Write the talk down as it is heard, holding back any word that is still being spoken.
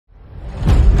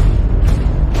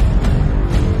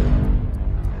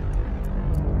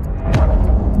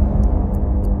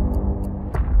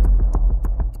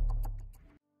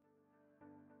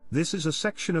This is a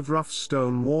section of rough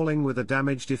stone walling with a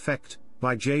damage defect,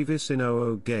 by Javis in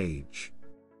 00 gauge.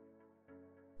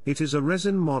 It is a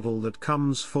resin model that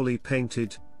comes fully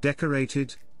painted,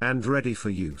 decorated, and ready for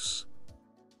use.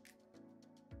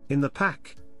 In the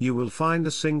pack, you will find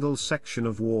a single section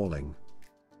of walling.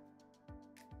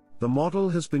 The model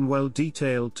has been well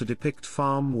detailed to depict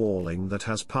farm walling that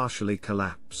has partially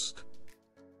collapsed.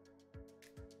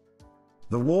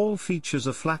 The wall features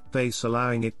a flat base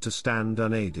allowing it to stand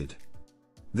unaided.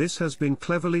 This has been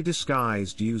cleverly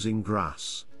disguised using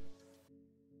grass.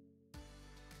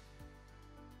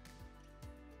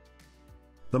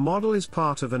 The model is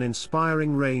part of an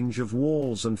inspiring range of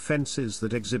walls and fences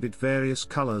that exhibit various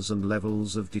colors and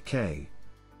levels of decay.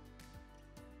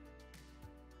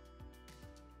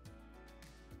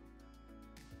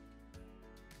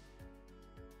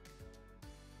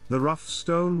 The rough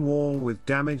stone wall with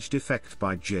damage defect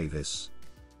by Javis.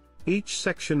 Each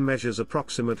section measures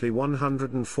approximately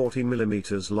 140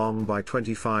 mm long by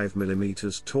 25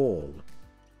 mm tall,